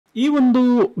ಈ ಒಂದು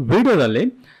ವಿಡಿಯೋದಲ್ಲಿ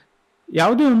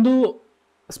ಯಾವುದೇ ಒಂದು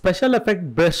ಸ್ಪೆಷಲ್ ಎಫೆಕ್ಟ್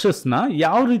ಬ್ರಷಸ್ನ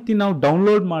ಯಾವ ರೀತಿ ನಾವು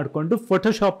ಡೌನ್ಲೋಡ್ ಮಾಡಿಕೊಂಡು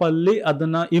ಫೋಟೋಶಾಪಲ್ಲಿ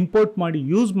ಅದನ್ನು ಇಂಪೋರ್ಟ್ ಮಾಡಿ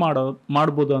ಯೂಸ್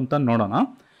ಮಾಡ್ಬೋದು ಅಂತ ನೋಡೋಣ.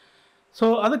 ಸೊ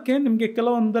ಅದಕ್ಕೆ ನಿಮಗೆ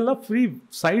ಕೆಲವೊಂದೆಲ್ಲ ಫ್ರೀ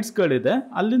ಸೈಟ್ಸ್ಗಳಿದೆ,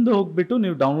 ಅಲ್ಲಿಂದ ಹೋಗ್ಬಿಟ್ಟು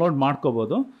ನೀವು ಡೌನ್ಲೋಡ್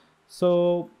ಮಾಡ್ಕೋಬೋದು. ಸೊ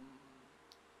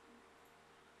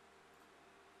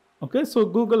ಓಕೆ, ಸೊ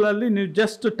ಗೂಗಲಲ್ಲಿ ನೀವು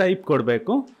ಜಸ್ಟ್ ಟೈಪ್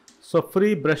ಕೊಡಬೇಕು, ಸೊ ಫ್ರೀ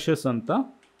ಬ್ರಷಸ್ ಅಂತ,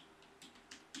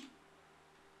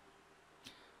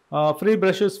 free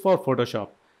brushes for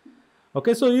Photoshop.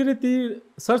 Okay, so ಈ ರೀತಿ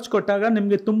ಸರ್ಚ್ ಕೊಟ್ಟಾಗ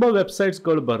ನಿಮಗೆ ತುಂಬ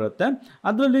ವೆಬ್ಸೈಟ್ಸ್ಗಳು ಬರುತ್ತೆ.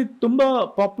 ಅದರಲ್ಲಿ ತುಂಬ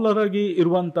ಪಾಪ್ಯುಲರ್ ಆಗಿ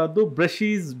ಇರುವಂಥದ್ದು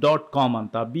brushes.com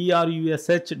ಅಂತ,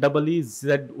 BRUSHEEZY.com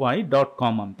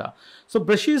ಅಂತ. ಸೊ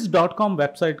brushes.com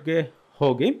ವೆಬ್ಸೈಟ್ಗೆ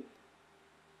ಹೋಗಿ.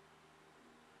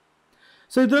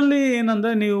 ಸೊ ಇದರಲ್ಲಿ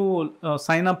ಏನಂದರೆ ನೀವು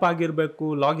ಸೈನ್ ಅಪ್ ಆಗಿರಬೇಕು,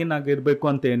 ಲಾಗಿನ್ ಆಗಿರಬೇಕು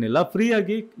ಅಂತ ಏನಿಲ್ಲ,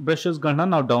 ಫ್ರೀಯಾಗಿ ಬ್ರಷಸ್ಗಳನ್ನ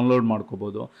ನಾವು ಡೌನ್ಲೋಡ್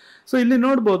ಮಾಡ್ಕೋಬೋದು. ಸೊ ಇಲ್ಲಿ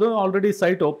ನೋಡ್ಬೋದು ಆಲ್ರೆಡಿ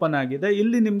ಸೈಟ್ ಓಪನ್ ಆಗಿದೆ.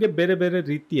 ಇಲ್ಲಿ ನಿಮಗೆ ಬೇರೆ ಬೇರೆ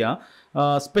ರೀತಿಯ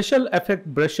ಸ್ಪೆಷಲ್ ಎಫೆಕ್ಟ್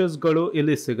ಬ್ರಷಸ್ಗಳು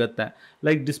ಇಲ್ಲಿ ಸಿಗುತ್ತೆ,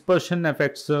 like dispersion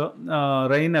effects,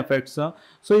 rain effects.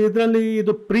 So ಇದರಲ್ಲಿ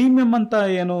ಇದು ಪ್ರೀಮಿಯಮ್ ಅಂತ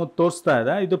ಏನು ತೋರಿಸ್ತಾ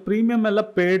ಇದೆ, ಇದು ಪ್ರೀಮಿಯಮ್ ಎಲ್ಲ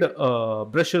ಪೇಯ್ಡ್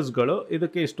ಬ್ರಷಸ್ಗಳು.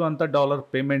 ಇದಕ್ಕೆ ಇಷ್ಟು ಅಂತ $1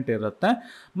 ಪೇಮೆಂಟ್ ಇರುತ್ತೆ.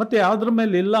 ಮತ್ತು ಯಾವುದ್ರ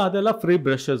ಮೇಲೆ ಇಲ್ಲ ಅದೆಲ್ಲ ಫ್ರೀ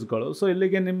ಬ್ರಷಸ್ಗಳು. ಸೊ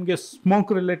ಇಲ್ಲಿಗೆ ನಿಮಗೆ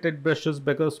ಸ್ಮೋಕ್ ರಿಲೇಟೆಡ್ ಬ್ರಷಸ್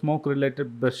ಬೇಕಾದ್ರೆ ಸ್ಮೋಕ್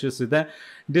ರಿಲೇಟೆಡ್ ಬ್ರಷಸ್ ಇದೆ,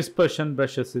 ಡಿಸ್ಪರ್ಷನ್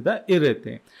ಬ್ರಷಸ್ ಇದೆ, ಈ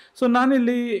ರೀತಿ. ಸೊ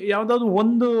ನಾನಿಲ್ಲಿ ಯಾವುದಾದ್ರು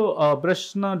ಒಂದು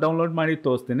ಬ್ರಷ್ನ ಡೌನ್ಲೋಡ್ ಮಾಡಿ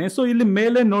ತೋರಿಸ್ತೀನಿ. ಸೊ ಇಲ್ಲಿ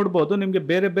ಮೇಲೆ ನೋಡ್ಬೋದು ನಿಮಗೆ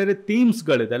ಬೇರೆ ಬೇರೆ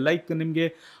ಥೀಮ್ಸ್ಗಳಿದೆ, ಲೈಕ್ ನಿಮಗೆ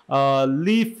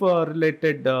ಲೀಫ್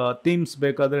ರಿಲೇಟೆಡ್ ಥೀಮ್ಸ್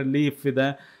ಬೇಕಾದರೆ ಲೀಫ್ ಇದೆ,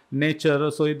 ನೇಚರ್.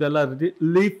 ಸೊ ಇದೆಲ್ಲ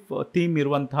ಲೀಫ್ ಥೀಮ್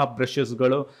ಇರುವಂತಹ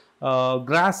ಬ್ರಷಸ್ಗಳು.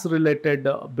 Gross related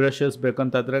brushes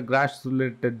ಬೇಕಂತಾದರೆ gross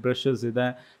related brushes ಇದೆ,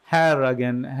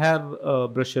 ಹೇರ್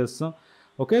ಬ್ರಷಸ್.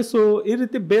 ಓಕೆ, ಸೊ ಈ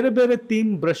ರೀತಿ ಬೇರೆ ಬೇರೆ ಥೀಮ್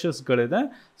ಬ್ರಷಸ್ಗಳಿದೆ.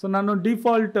 ಸೊ ನಾನು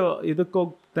ಡಿಫಾಲ್ಟ್ ಇದಕ್ಕೆ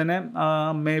ಹೋಗ್ತೇನೆ,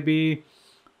 ಮೇ ಬಿ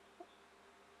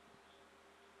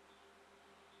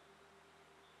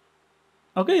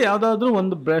ಓಕೆ ಯಾವುದಾದ್ರೂ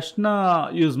ಒಂದು ಬ್ರಷ್ನ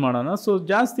ಯೂಸ್ ಮಾಡೋಣ. ಸೊ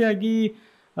ಜಾಸ್ತಿಯಾಗಿ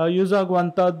ಯೂಸ್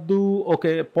ಆಗುವಂಥದ್ದು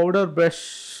ಓಕೆ ಪೌಡರ್ ಬ್ರಷ್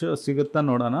ಸಿಗುತ್ತಾ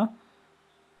ನೋಡೋಣ.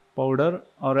 Powder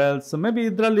R else may be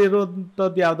ಇದರಲ್ಲಿ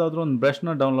ಇರೋಂಥದ್ದು ಯಾವುದಾದ್ರೂ ಒಂದು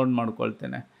ಬ್ರಷ್ನ download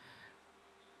ಮಾಡ್ಕೊಳ್ತೇನೆ.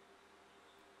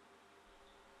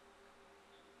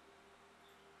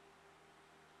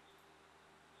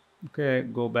 Okay,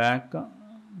 go back.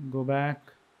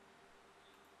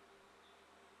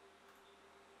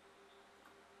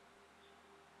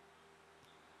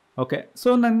 Okay, so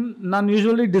ನಾನು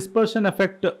ಯೂಶ್ವಲಿ ಡಿಸ್ಪರ್ಷನ್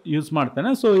ಎಫೆಕ್ಟ್ ಯೂಸ್ ಮಾಡ್ತೇನೆ.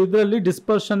 ಸೊ ಇದರಲ್ಲಿ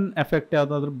ಡಿಸ್ಪರ್ಷನ್ ಎಫೆಕ್ಟ್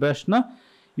ಯಾವುದಾದ್ರೂ ಬ್ರಷ್ನ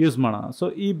ಯೂಸ್ ಮಾಡೋಣ. ಸೊ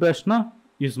ಈ ಬ್ರಷ್ನ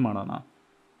ಯೂಸ್ ಮಾಡೋಣ.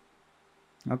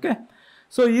 ಓಕೆ,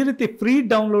 ಸೊ ಈ ರೀತಿ ಫ್ರೀ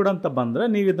ಡೌನ್ಲೋಡ್ ಅಂತ ಬಂದರೆ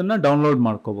ನೀವು ಇದನ್ನು ಡೌನ್ಲೋಡ್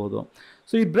ಮಾಡ್ಕೋಬೋದು.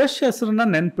 ಸೊ ಈ ಬ್ರಷ್ ಹೆಸರನ್ನ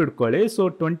ನೆನ್ಪಿಟ್ಕೊಳ್ಳಿ. So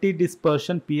 20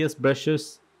 dispersion PS brushes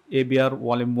ABR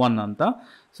volume 1 ಅಂತ.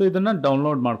 ಸೊ ಇದನ್ನು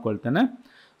ಡೌನ್ಲೋಡ್ ಮಾಡ್ಕೊಳ್ತೇನೆ.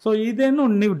 ಸೊ ಇದೇನು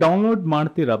ನೀವು ಡೌನ್ಲೋಡ್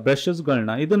ಮಾಡ್ತೀರಾ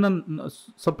ಬ್ರಷಸ್ಗಳನ್ನ, ಇದನ್ನು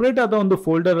ಸಪ್ರೇಟ್ ಆದ ಒಂದು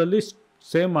ಫೋಲ್ಡರಲ್ಲಿ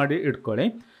ಸೇವ್ ಮಾಡಿ ಇಟ್ಕೊಳ್ಳಿ.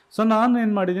 ಸೊ ನಾನು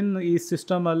ಏನು ಮಾಡಿದ್ದೀನಿ, ಈ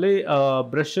ಸಿಸ್ಟಮಲ್ಲಿ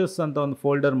ಬ್ರಷಸ್ ಅಂತ ಒಂದು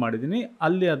ಫೋಲ್ಡರ್ ಮಾಡಿದ್ದೀನಿ,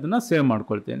 ಅಲ್ಲಿ ಅದನ್ನು ಸೇವ್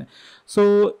ಮಾಡ್ಕೊಳ್ತೀನಿ. ಸೊ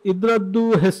ಇದರದ್ದು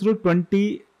ಹೆಸರು 20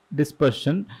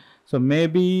 ಡಿಸ್ಪರ್ಷನ್. ಸೊ ಮೇ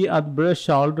ಬಿ ಅದು ಬ್ರಷ್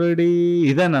ಆಲ್ರೆಡಿ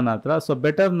ಇದೆ ನನ್ನ ಹತ್ರ. ಸೊ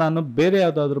ಬೆಟರ್ ನಾನು ಬೇರೆ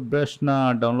ಯಾವುದಾದ್ರೂ ಬ್ರಷ್ನ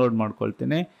ಡೌನ್ಲೋಡ್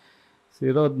ಮಾಡ್ಕೊಳ್ತೀನಿ. ಸೊ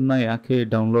ಇರೋದನ್ನ ಯಾಕೆ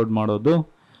ಡೌನ್ಲೋಡ್ ಮಾಡೋದು.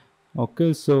 ಓಕೆ,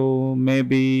 ಸೊ ಮೇ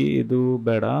ಬಿ ಇದು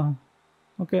ಬೇಡ.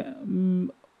 ಓಕೆ,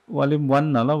 ವಾಲ್ಯೂಮ್ 1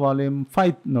 ಅಲ್ಲ, ವಾಲ್ಯೂಮ್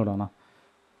 5 ನೋಡೋಣ.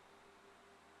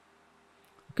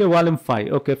 Okay, volume 5.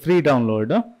 Okay, free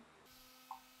download.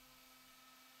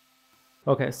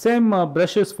 Okay, same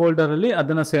brushes ಫೋಲ್ಡರಲ್ಲಿ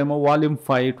ಅದನ್ನು same volume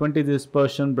 5 20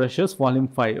 dispersion brushes volume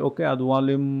 5. Okay, ಅದು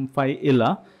ವಾಲ್ಯೂಮ್ 5 ಇಲ್ಲ.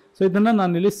 ಸೊ ಇದನ್ನು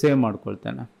ನಾನಿಲ್ಲಿ ಸೇವ್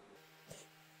ಮಾಡ್ಕೊಳ್ತೇನೆ.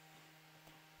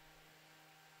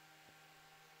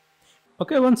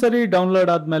 ಓಕೆ, ಒಂದ್ಸರಿ ಡೌನ್ಲೋಡ್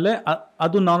ಆದಮೇಲೆ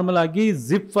ಅದು ನಾರ್ಮಲ್ ಆಗಿ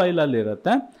ಜಿಪ್ ಫೈಲಲ್ಲಿ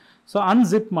ಇರುತ್ತೆ. ಸೊ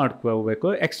ಅನ್ಜಿಪ್ ಮಾಡ್ಕೋಬೇಕು,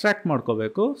 ಎಕ್ಸ್ಟ್ರಾಕ್ಟ್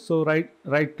ಮಾಡ್ಕೋಬೇಕು. So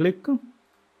right click,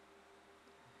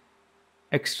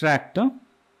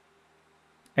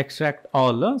 extract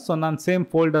all. So ನಾನು ಸೇಮ್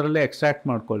ಫೋಲ್ಡರಲ್ಲಿ ಎಕ್ಸ್ಟ್ರಾಕ್ಟ್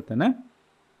ಮಾಡ್ಕೊಳ್ತೇನೆ.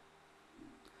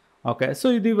 ಓಕೆ, ಸೊ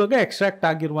ಇದು ಇವಾಗ ಎಕ್ಸ್ಟ್ರಾಕ್ಟ್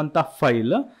ಆಗಿರುವಂಥ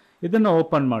ಫೈಲ್, ಇದನ್ನು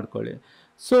ಓಪನ್ ಮಾಡ್ಕೊಳ್ಳಿ.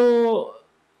 ಸೊ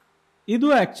ಇದು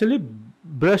ಆ್ಯಕ್ಚುಲಿ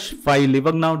ಬ್ರಷ್ ಫೈಲ್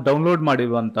ಇವಾಗ ನಾವು ಡೌನ್ಲೋಡ್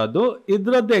ಮಾಡಿರುವಂಥದ್ದು.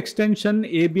 ಇದರದ್ದು ಎಕ್ಸ್ಟೆನ್ಷನ್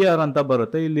ABR ಅಂತ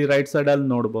ಬರುತ್ತೆ, ಇಲ್ಲಿ ರೈಟ್ ಸೈಡಲ್ಲಿ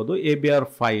ನೋಡ್ಬೋದು ABR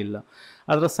ಫೈಲ್,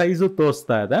 ಅದರ ಸೈಜು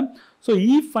ತೋರಿಸ್ತಾ ಇದೆ. ಸೊ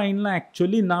ಈ ಫೈಲ್ನ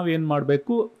ಆ್ಯಕ್ಚುಲಿ ನಾವೇನು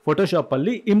ಮಾಡಬೇಕು,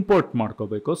 ಫೋಟೋಶಾಪಲ್ಲಿ ಇಂಪೋರ್ಟ್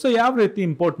ಮಾಡ್ಕೋಬೇಕು. ಸೊ ಯಾವ ರೀತಿ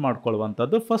ಇಂಪೋರ್ಟ್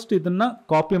ಮಾಡ್ಕೊಳ್ಳುವಂಥದ್ದು, ಫಸ್ಟ್ ಇದನ್ನು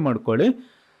ಕಾಪಿ ಮಾಡ್ಕೊಳ್ಳಿ.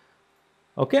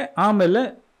 ಓಕೆ, ಆಮೇಲೆ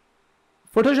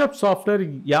ಫೋಟೋಶಾಪ್ ಸಾಫ್ಟ್ವೇರ್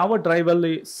ಯಾವ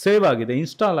ಡ್ರೈವಲ್ಲಿ ಸೇವ್ ಆಗಿದೆ,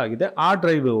 ಇನ್ಸ್ಟಾಲ್ ಆಗಿದೆ, ಆ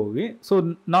ಡ್ರೈವಿಗೆ ಹೋಗಿ. ಸೊ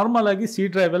ನಾರ್ಮಲ್ ಆಗಿ C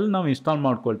ಡ್ರೈವಲ್ಲಿ ನಾವು ಇನ್ಸ್ಟಾಲ್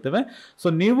ಮಾಡ್ಕೊಳ್ತೇವೆ. ಸೊ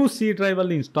ನೀವು C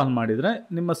ಡ್ರೈವಲ್ಲಿ ಇನ್ಸ್ಟಾಲ್ ಮಾಡಿದರೆ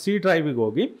ನಿಮ್ಮ C ಡ್ರೈವಿಗೆ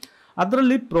ಹೋಗಿ,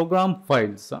 ಅದರಲ್ಲಿ ಪ್ರೋಗ್ರಾಮ್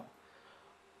ಫೈಲ್ಸ್,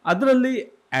 ಅದರಲ್ಲಿ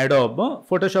ಅಡೋಬ್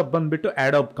ಫೋಟೋಶಾಪ್ ಬಂದುಬಿಟ್ಟು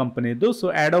ಅಡೋಬ್ ಕಂಪನಿದು. ಸೊ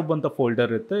ಅಡೋಬ್ ಅಂತ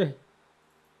ಫೋಲ್ಡರ್ ಇರುತ್ತೆ,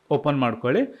 ಓಪನ್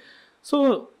ಮಾಡ್ಕೊಳ್ಳಿ. ಸೊ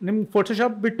ನಿಮ್ಗೆ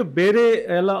ಫೋಟೋಶಾಪ್ ಬಿಟ್ಟು ಬೇರೆ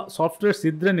ಎಲ್ಲ ಸಾಫ್ಟ್ವೇರ್ಸ್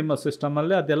ಇದ್ದರೆ ನಿಮ್ಮ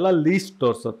ಸಿಸ್ಟಮಲ್ಲಿ ಅದೆಲ್ಲ ಲೀಸ್ಟ್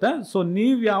ತೋರಿಸುತ್ತೆ. ಸೊ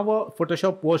ನೀವು ಯಾವ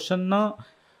ಫೋಟೋಶಾಪ್ ವರ್ಷನ್ನ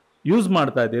ಯೂಸ್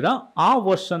ಮಾಡ್ತಾ ಇದ್ದೀರಾ ಆ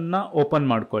ವರ್ಷನ್ನ ಓಪನ್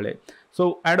ಮಾಡ್ಕೊಳ್ಳಿ. ಸೊ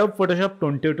ಅಡೋಬ್ ಫೋಟೋಶಾಪ್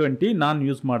 2020 ನಾನು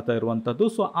ಯೂಸ್ ಮಾಡ್ತಾ ಇರುವಂಥದ್ದು.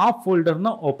 ಸೊ ಆ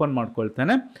ಫೋಲ್ಡರ್ನ ಓಪನ್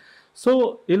ಮಾಡ್ಕೊಳ್ತೇನೆ. ಸೊ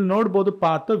ಇಲ್ಲಿ ನೋಡ್ಬೋದು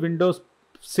path Windows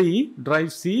C,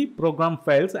 drive C, program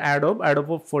files,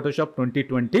 adobe Photoshop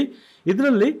 2020.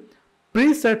 ಇದರಲ್ಲಿ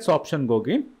ಪ್ರೀಸೆಟ್ಸ್ ಆಪ್ಷನ್ಗೆ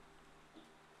ಹೋಗಿ.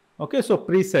 Okay, so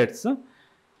ಪ್ರೀಸೆಟ್ಸ್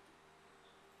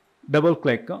double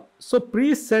click. So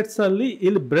ಪ್ರೀಸೆಟ್ಸಲ್ಲಿ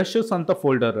ಇಲ್ಲಿ ಬ್ರಷಸ್ ಅಂತ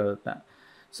ಫೋಲ್ಡರ್ ಇರುತ್ತೆ.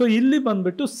 ಸೊ ಇಲ್ಲಿ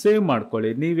ಬಂದುಬಿಟ್ಟು ಸೇವ್ ಮಾಡ್ಕೊಳ್ಳಿ.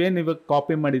 ನೀವೇನು ಇವಾಗ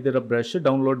ಕಾಪಿ ಮಾಡಿದ್ದೀರ ಬ್ರಷ್,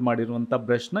 ಡೌನ್ಲೋಡ್ ಮಾಡಿರುವಂಥ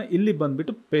ಬ್ರಷ್ನ ಇಲ್ಲಿ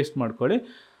ಬಂದುಬಿಟ್ಟು ಪೇಸ್ಟ್ ಮಾಡ್ಕೊಳ್ಳಿ.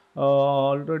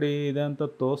 ಆಲ್ರೆಡಿ ಇದೆ ಅಂತ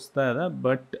ತೋರಿಸ್ತಾ ಇದೆ,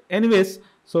 but anyways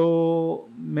so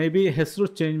may be ಹೆಸರು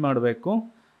ಚೇಂಜ್ ಮಾಡಬೇಕು.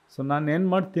 ಸೊ ನಾನು ಏನು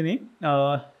ಮಾಡ್ತೀನಿ,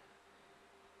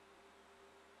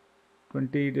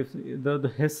 20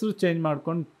 ಇದರದ್ದು ಹೆಸರು ಚೇಂಜ್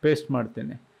ಮಾಡ್ಕೊಂಡು ಪೇಸ್ಟ್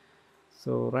ಮಾಡ್ತೀನಿ.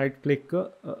 ಸೊ ರೈಟ್ ಕ್ಲಿಕ್,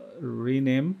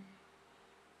 ರೀನೇಮ್,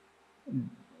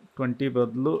 20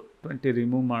 ಬದಲು 20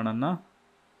 ರಿಮೂವ್ ಮಾಡೋಣ.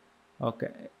 Okay,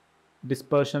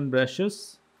 dispersion brushes,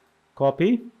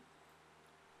 copy,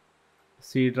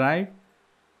 C drive,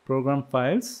 program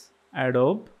files,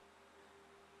 adobe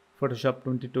Photoshop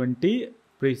 2020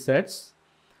 presets,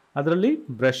 ಅದರಲ್ಲಿ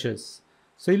ಬ್ರಷಸ್.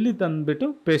 ಸೊ ಇಲ್ಲಿ ತಂದುಬಿಟ್ಟು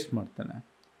ಪೇಸ್ಟ್ ಮಾಡ್ತೇನೆ.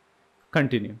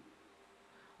 ಕಂಟಿನ್ಯೂ.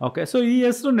 ಓಕೆ, ಸೊ ಈ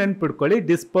ಹೆಸರು ನೆನ್ಪಿಡ್ಕೊಳ್ಳಿ,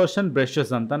 ಡಿಸ್ಪರ್ಷನ್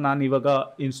ಬ್ರಷಸ್ ಅಂತ ನಾನು ಇವಾಗ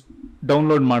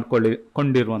ಡೌನ್ಲೋಡ್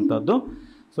ಕೊಂಡಿರುವಂಥದ್ದು.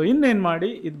 ಸೊ ಇನ್ನೇನು ಮಾಡಿ,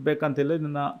 ಇದು ಬೇಕಂತಿಲ್ಲ,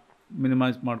 ಇದನ್ನು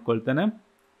ಮಿನಿಮೈಸ್ ಮಾಡ್ಕೊಳ್ತೇನೆ.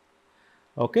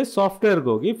 ಓಕೆ, ಸಾಫ್ಟ್ವೇರ್ಗೆ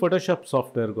ಹೋಗಿ, ಫೋಟೋಶಾಪ್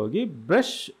ಸಾಫ್ಟ್ವೇರ್ಗೆ ಹೋಗಿ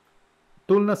ಬ್ರಷ್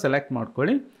ಟೂಲ್ನ ಸೆಲೆಕ್ಟ್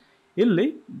ಮಾಡ್ಕೊಳ್ಳಿ. ಇಲ್ಲಿ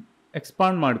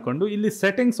ಎಕ್ಸ್ಪಾಂಡ್ ಮಾಡಿಕೊಂಡು ಇಲ್ಲಿ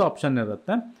ಸೆಟ್ಟಿಂಗ್ಸ್ ಆಪ್ಷನ್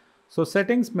ಇರುತ್ತೆ. ಸೊ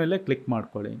ಸೆಟ್ಟಿಂಗ್ಸ್ ಮೇಲೆ ಕ್ಲಿಕ್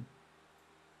ಮಾಡ್ಕೊಳ್ಳಿ.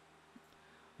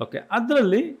 ಓಕೆ,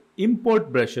 ಅದರಲ್ಲಿ ಇಂಪೋರ್ಟ್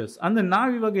ಬ್ರಷಸ್ ಅಂದರೆ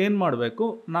ನಾವಿವಾಗ ಏನು ಮಾಡಬೇಕು,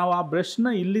 ನಾವು ಆ ಬ್ರಷ್ನ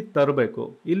ಇಲ್ಲಿ ತರಬೇಕು.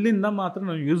 ಇಲ್ಲಿಂದ ಮಾತ್ರ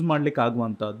ನಾವು ಯೂಸ್ ಮಾಡಲಿಕ್ಕೆ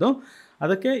ಆಗುವಂಥದ್ದು.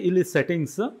 ಅದಕ್ಕೆ ಇಲ್ಲಿ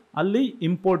ಸೆಟ್ಟಿಂಗ್ಸ್, ಅಲ್ಲಿ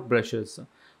ಇಂಪೋರ್ಟ್ ಬ್ರಷಸ್.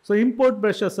 ಸೊ ಇಂಪೋರ್ಟ್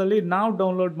ಬ್ರಷಸಲ್ಲಿ ನಾವು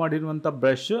ಡೌನ್ಲೋಡ್ ಮಾಡಿರುವಂಥ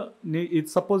ಬ್ರಷ್, ಇದು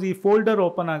ಸಪೋಸ್ ಈ ಫೋಲ್ಡರ್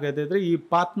ಓಪನ್ ಆಗಿದೆ ಅಂದರೆ ಈ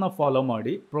ಪಾತ್ನ ಫಾಲೋ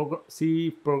ಮಾಡಿ,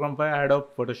 ಪ್ರೋಗ್ರಾಮ್ ಫೈ ಅಡೋಬ್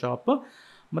ಫೋಟೋಶಾಪ್,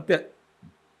 ಮತ್ತು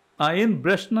ಏನು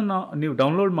ಬ್ರಷ್ನ ನೀವು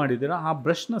ಡೌನ್ಲೋಡ್ ಮಾಡಿದ್ದೀರಾ ಆ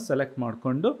ಬ್ರಷ್ನ ಸೆಲೆಕ್ಟ್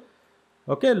ಮಾಡಿಕೊಂಡು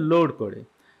ಓಕೆ ಲೋಡ್ ಕೊಡಿ.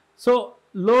 ಸೊ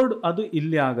ಲೋಡ್ ಅದು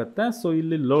ಇಲ್ಲಿ ಆಗುತ್ತೆ. ಸೊ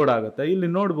ಇಲ್ಲಿ ಲೋಡ್ ಆಗುತ್ತೆ. ಇಲ್ಲಿ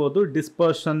ನೋಡ್ಬೋದು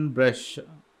dispersion brush.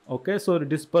 Okay, so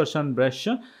dispersion brush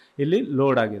ಇಲ್ಲಿ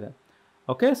ಲೋಡ್ ಆಗಿದೆ.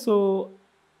 ಓಕೆ, ಸೊ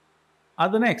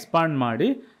ಅದನ್ನು ಎಕ್ಸ್ಪಾಂಡ್ ಮಾಡಿ.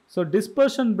 ಸೊ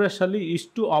ಡಿಸ್ಪರ್ಷನ್ ಬ್ರಷಲ್ಲಿ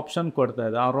ಇಷ್ಟು ಆಪ್ಷನ್ ಕೊಡ್ತಾ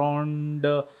ಇದೆ, ಅರೌಂಡ್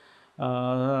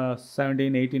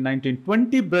 17, 18, 19,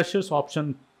 20 ಬ್ರಷಸ್ ಆಪ್ಷನ್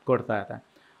ಕೊಡ್ತಾ ಇದೆ.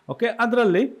 ಓಕೆ,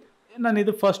 ಅದರಲ್ಲಿ ನಾನು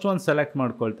ಇದು ಫಸ್ಟ್ ಒಂದು ಸೆಲೆಕ್ಟ್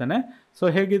ಮಾಡ್ಕೊಳ್ತೇನೆ. ಸೊ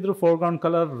ಹೇಗಿದ್ರು ಫೋರ್ಗ್ರೌಂಡ್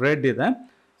ಕಲರ್ ರೆಡ್ ಇದೆ.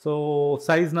 ಸೊ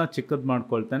ಸೈಜ್ನ ಚಿಕ್ಕದು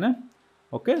ಮಾಡ್ಕೊಳ್ತೇನೆ.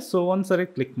 ಓಕೆ, ಸೊ ಒಂದು ಸರಿ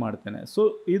ಕ್ಲಿಕ್ ಮಾಡ್ತೇನೆ. ಸೊ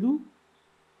ಇದು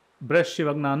ಬ್ರಷ್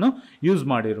ಇವಾಗ ನಾನು ಯೂಸ್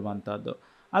ಮಾಡಿರುವಂಥದ್ದು.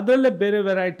 ಅದರಲ್ಲೇ ಬೇರೆ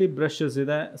ವೆರೈಟಿ ಬ್ರಷಸ್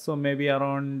ಇದೆ. So may be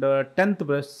around 10th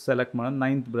brush select ಮಾಡೋಣ,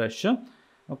 9th ಬ್ರಷ್.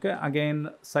 ಓಕೆ, ಅಗೇನ್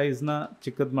ಸೈಜ್ನ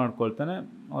ಚಿಕ್ಕದು ಮಾಡ್ಕೊಳ್ತೇನೆ,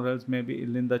 ಆರ್ ಎಲ್ಸ್ ಮೇ ಬಿ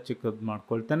ಇಲ್ಲಿಂದ ಚಿಕ್ಕದು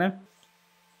ಮಾಡ್ಕೊಳ್ತೇನೆ.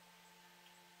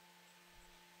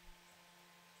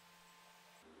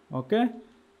 ಓಕೆ,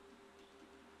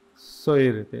 ಸೊ ಈ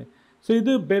ರೀತಿ. ಸೊ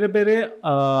ಇದು ಬೇರೆ ಬೇರೆ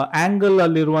ಆ್ಯಂಗಲ್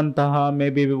ಅಲ್ಲಿರುವಂತಹ ಮೇ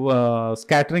ಬಿ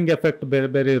ಸ್ಕ್ಯಾಟ್ರಿಂಗ್ ಎಫೆಕ್ಟ್ ಬೇರೆ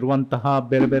ಬೇರೆ ಇರುವಂತಹ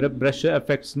ಬೇರೆ ಬೇರೆ ಬ್ರಷ್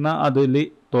ಎಫೆಕ್ಟ್ಸ್ನ ಅದು ಇಲ್ಲಿ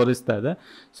ತೋರಿಸ್ತಾ ಇದೆ.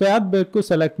 ಸೊ ಯಾವ್ದು ಬೇಕು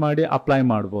ಸೆಲೆಕ್ಟ್ ಮಾಡಿ ಅಪ್ಲೈ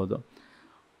ಮಾಡ್ಬೋದು.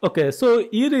 ಓಕೆ, ಸೊ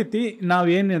ಈ ರೀತಿ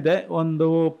ನಾವೇನಿದೆ ಒಂದು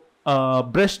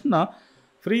ಬ್ರಷ್ನ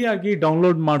ಫ್ರೀಯಾಗಿ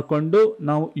ಡೌನ್ಲೋಡ್ ಮಾಡಿಕೊಂಡು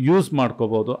ನಾವು ಯೂಸ್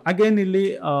ಮಾಡ್ಕೋಬೋದು. ಅಗೇನ್ ಇಲ್ಲಿ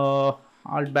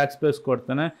ಆಲ್ಟ್ ಬ್ಯಾಕ್ ಸ್ಪೇಸ್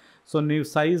ಕೊಡ್ತೇನೆ. ಸೊ ನೀವು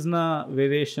ಸೈಜ್ನ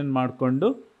ವೇರಿಯೇಷನ್ ಮಾಡಿಕೊಂಡು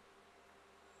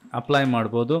ಅಪ್ಲೈ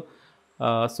ಮಾಡ್ಬೋದು.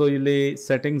 ಸೊ ಇಲ್ಲಿ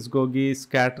ಸೆಟ್ಟಿಂಗ್ಸ್ಗೆ ಹೋಗಿ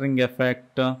ಸ್ಕ್ಯಾಟ್ರಿಂಗ್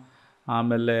ಎಫೆಕ್ಟ್,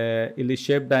 ಆಮೇಲೆ ಇಲ್ಲಿ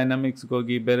ಶೇಪ್ ಡೈನಾಮಿಕ್ಸ್ಗೆ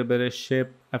ಹೋಗಿ ಬೇರೆ ಬೇರೆ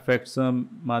ಶೇಪ್ ಎಫೆಕ್ಟ್ಸ್,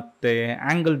 ಮತ್ತು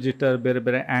ಆ್ಯಂಗಲ್ ಜಿಟರ್, ಬೇರೆ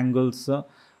ಬೇರೆ ಆ್ಯಂಗಲ್ಸ್,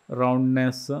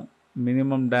 ರೌಂಡ್ನೆಸ್,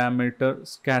 ಮಿನಿಮಮ್ ಡಯಾಮೀಟರ್,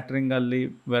 ಸ್ಕ್ಯಾಟ್ರಿಂಗಲ್ಲಿ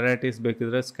ವೆರೈಟೀಸ್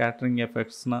ಬೇಕಿದ್ರೆ ಸ್ಕ್ಯಾಟ್ರಿಂಗ್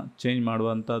ಎಫೆಕ್ಟ್ಸ್ನ ಚೇಂಜ್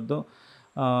ಮಾಡುವಂಥದ್ದು,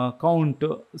 count,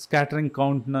 scattering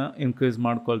ಕೌಂಟ್ನ increase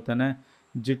ಮಾಡ್ಕೊಳ್ತೇನೆ,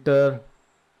 jitter.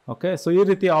 Okay, so ಈ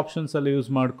ರೀತಿ ಆಪ್ಷನ್ಸಲ್ಲಿ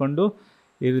ಯೂಸ್ ಮಾಡಿಕೊಂಡು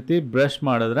ಈ ರೀತಿ ಬ್ರಷ್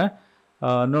ಮಾಡಿದ್ರೆ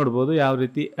ನೋಡ್ಬೋದು ಯಾವ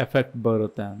ರೀತಿ ಎಫೆಕ್ಟ್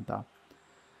ಬರುತ್ತೆ ಅಂತ.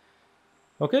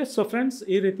 ಓಕೆ, ಸೊ ಫ್ರೆಂಡ್ಸ್,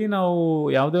 ಈ ರೀತಿ ನಾವು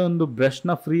ಯಾವುದೇ ಒಂದು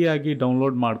ಬ್ರಷ್ನ ಫ್ರೀಯಾಗಿ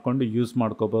ಡೌನ್ಲೋಡ್ ಮಾಡಿಕೊಂಡು ಯೂಸ್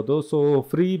ಮಾಡ್ಕೋಬೋದು. ಸೊ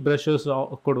ಫ್ರೀ ಬ್ರಷಸ್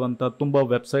ಕೊಡುವಂಥ ತುಂಬ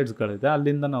ವೆಬ್ಸೈಟ್ಸ್ಗಳಿದೆ,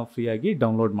 ಅಲ್ಲಿಂದ ನಾವು ಫ್ರೀಯಾಗಿ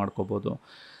ಡೌನ್ಲೋಡ್ ಮಾಡ್ಕೋಬೋದು.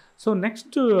 ಸೊ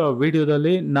ನೆಕ್ಸ್ಟ್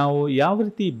ವಿಡಿಯೋದಲ್ಲಿ ನಾವು ಯಾವ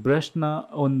ರೀತಿ ಬ್ರಷ್ನ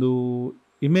ಒಂದು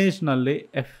ಇಮೇಜ್ನಲ್ಲಿ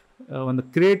ಒಂದು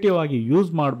ಕ್ರಿಯೇಟಿವ್ ಆಗಿ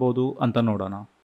ಯೂಸ್ ಮಾಡ್ಬೋದು ಅಂತ ನೋಡೋಣ.